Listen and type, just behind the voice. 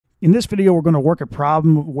In this video, we're going to work a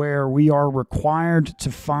problem where we are required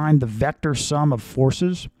to find the vector sum of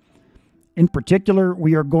forces. In particular,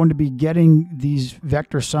 we are going to be getting these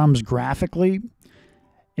vector sums graphically.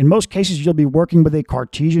 In most cases, you'll be working with a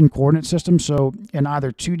Cartesian coordinate system, so in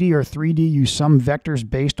either 2D or 3D, you sum vectors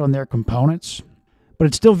based on their components. But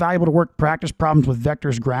it's still valuable to work practice problems with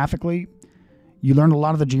vectors graphically. You learn a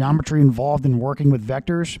lot of the geometry involved in working with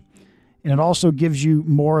vectors, and it also gives you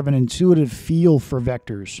more of an intuitive feel for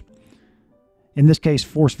vectors. In this case,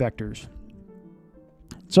 force vectors.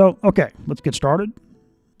 So, okay, let's get started.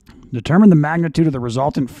 Determine the magnitude of the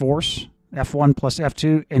resultant force, F1 plus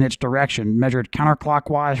F2, in its direction, measured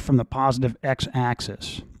counterclockwise from the positive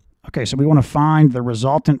x-axis. Okay, so we want to find the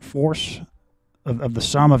resultant force of the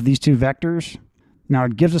sum of these two vectors. Now,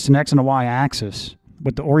 it gives us an x and a y axis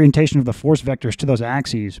with the orientation of the force vectors to those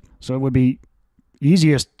axes. So it would be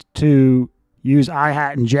easiest to use I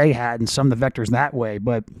hat and j hat and sum the vectors that way,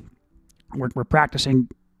 but we're practicing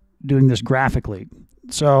doing this graphically.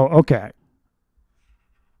 So, okay.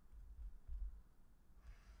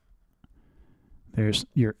 There's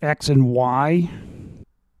your x and y.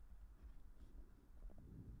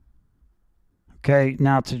 Okay,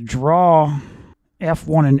 now to draw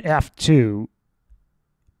F1 and F2,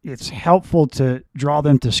 it's helpful to draw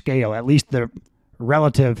them to scale, at least the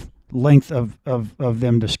relative length of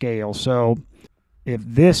them to scale. So if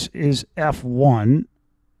this is F1,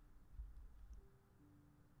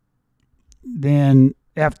 then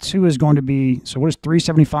F2 is going to be, so what is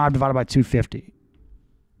 375 divided by 250?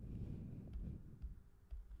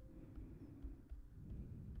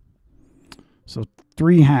 So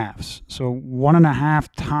 3/2. So 1.5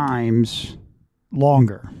 times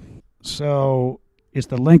longer. So it's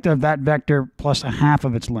the length of that vector plus 1/2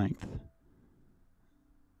 of its length.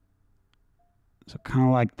 So kind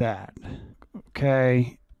of like that.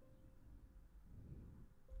 Okay.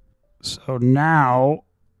 So now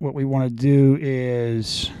what we want to do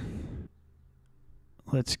is,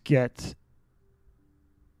 let's get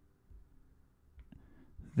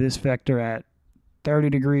this vector at 30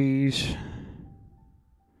 degrees.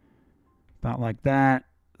 About like that.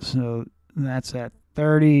 So that's at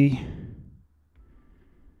 30.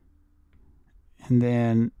 And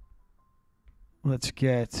then let's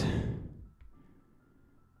get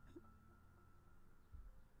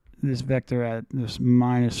this vector at this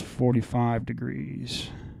minus 45 degrees.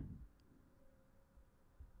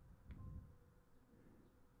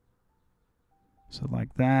 So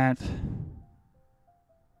like that.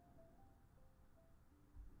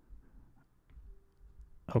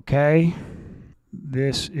 Okay,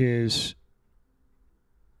 this is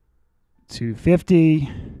 250.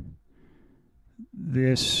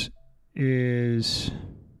 This is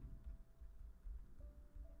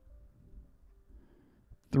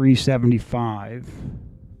 375.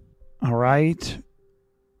 All right.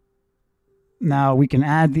 Now we can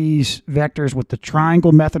add these vectors with the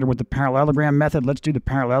triangle method or with the parallelogram method. Let's do the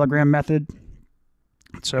parallelogram method.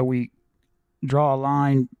 So we draw a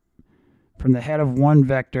line from the head of one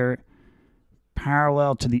vector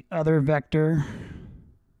parallel to the other vector,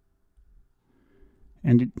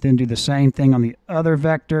 and then do the same thing on the other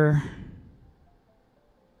vector.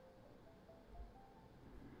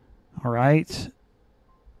 All right.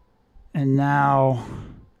 And now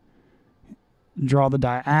draw the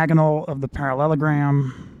diagonal of the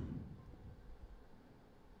parallelogram.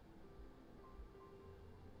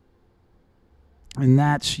 And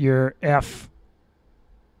that's your FR.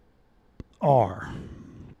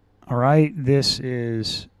 All right, this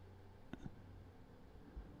is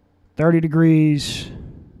 30 degrees.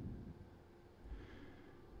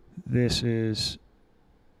 This is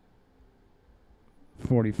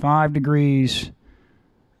 45 degrees.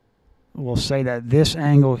 We'll say that this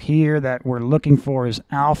angle here that we're looking for is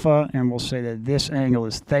alpha, and we'll say that this angle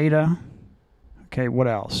is theta. Okay, what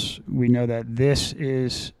else? We know that this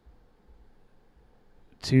is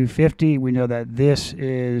 250. We know that this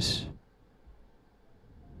is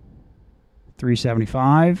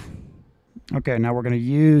 375. Okay, now we're going to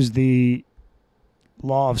use the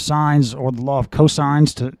law of sines or the law of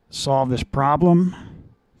cosines to solve this problem,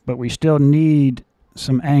 but we still need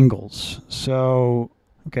some angles. So,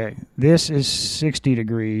 okay, this is 60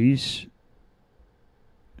 degrees.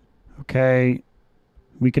 Okay,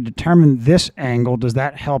 we could determine this angle. Does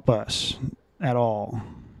that help us at all?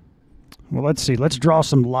 Well, let's see. Let's draw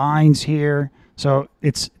some lines here. So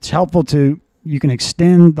it's helpful to, you can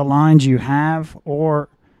extend the lines you have, or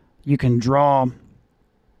you can draw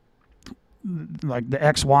like the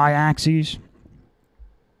XY axes.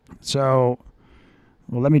 So,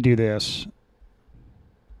 well, let me do this.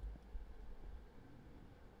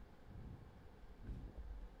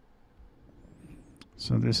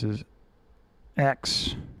 So this is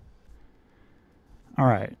X. All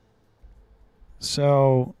right.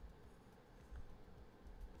 So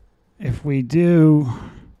if we draw,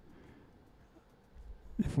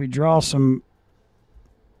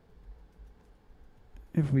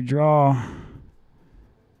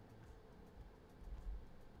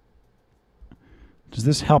 does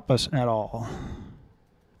this help us at all?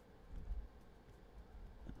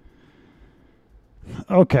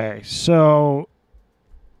 Okay, so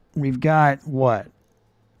we've got what?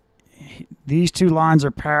 These two lines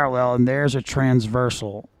are parallel and there's a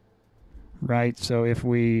transversal, right? So if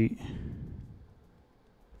we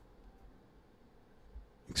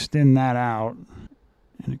extend that out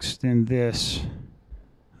and extend this,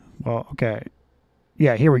 well, okay.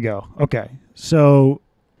 Yeah, here we go. Okay, so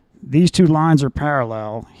these two lines are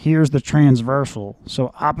parallel. Here's the transversal.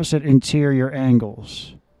 So opposite interior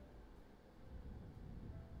angles.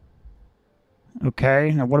 Okay,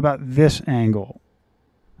 now what about this angle?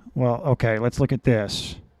 Well, okay, let's look at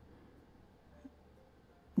this.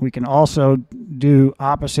 We can also do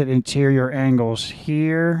opposite interior angles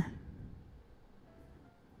here.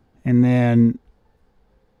 And then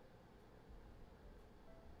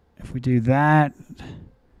if we do that,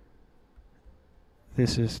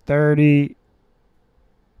 this is 30.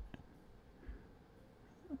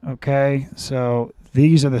 Okay, so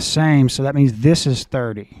these are the same, so that means this is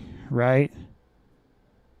 30, right?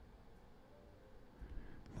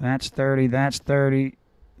 That's 30, that's 30.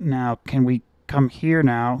 Now, can we come here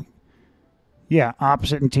now? Yeah,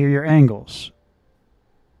 opposite interior angles.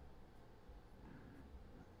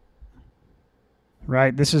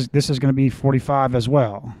 Right, this is going to be 45 as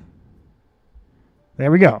well. There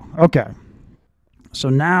we go. Okay. So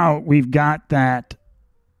now we've got that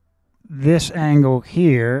this angle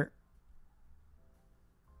here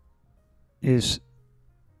is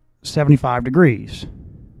 75 degrees.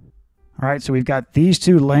 All right, so we've got these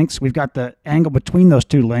two lengths. We've got the angle between those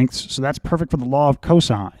two lengths, so that's perfect for the law of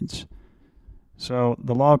cosines. So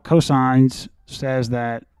the law of cosines says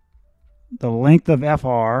that the length of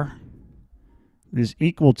FR is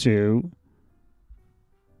equal to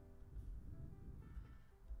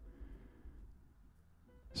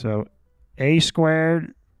so A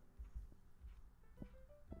squared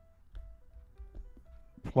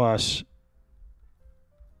plus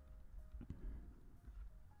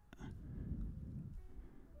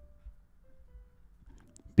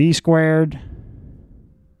B squared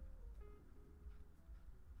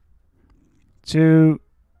 2A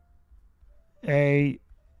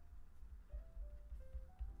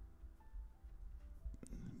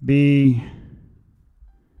B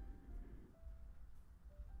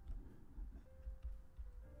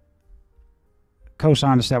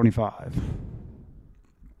cosine of 75.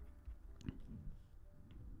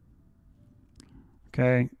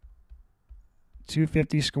 Okay,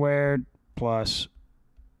 250 squared plus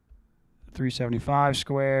 375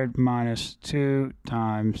 squared minus 2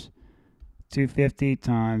 times 250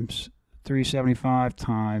 times 375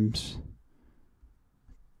 times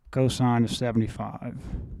cosine of 75.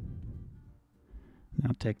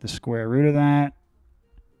 Now take the square root of that.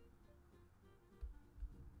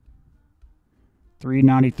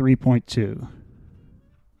 393.2.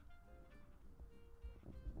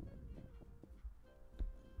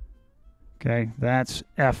 Okay, that's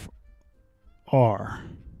FR.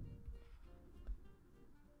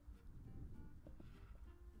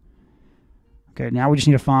 Okay, now we just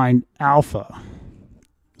need to find alpha.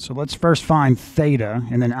 So let's first find theta,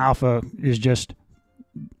 and then alpha is just,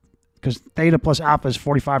 because theta plus alpha is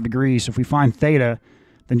 45 degrees. So if we find theta,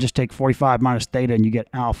 then just take 45 minus theta and you get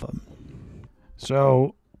alpha.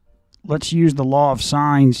 So let's use the law of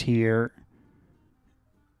sines here,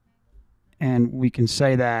 and we can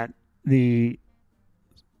say that the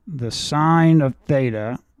sine of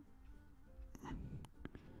theta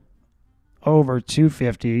over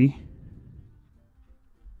 250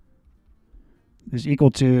 is equal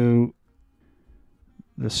to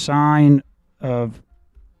the sine of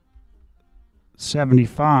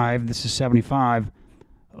 75, this is 75,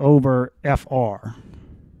 over FR,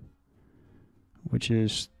 which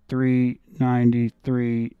is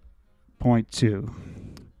 393.2.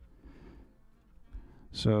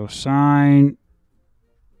 So sine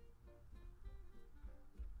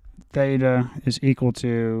theta is equal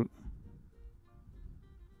to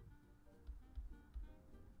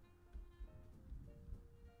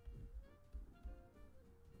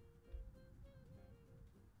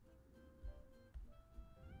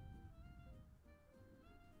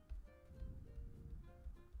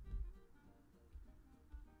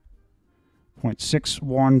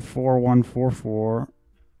 0.614144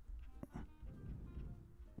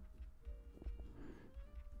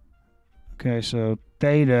 Okay, so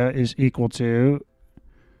theta is equal to,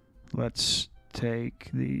 let's take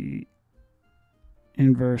the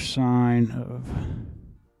inverse sine of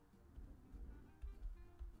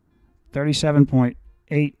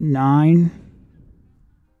 37.89.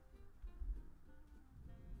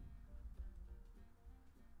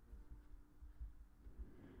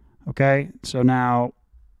 Okay, so now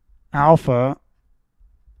alpha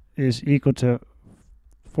is equal to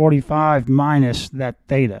 45 minus that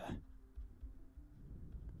theta.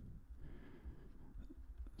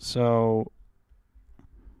 So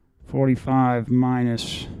 45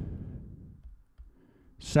 minus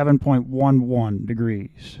 7.11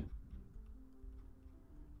 degrees.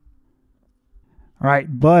 All right,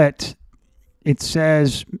 but it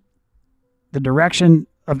says the direction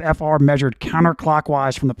of FR measured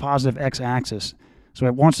counterclockwise from the positive x-axis. So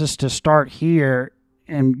it wants us to start here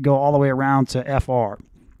and go all the way around to FR.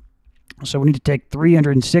 So we need to take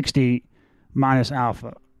 360 minus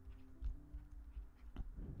alpha.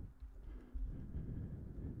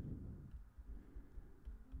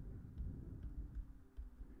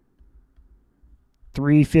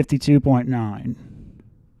 $352.9.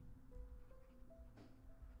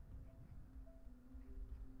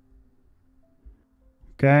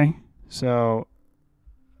 Okay, so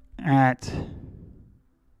at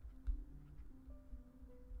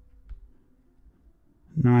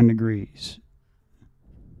 9 degrees.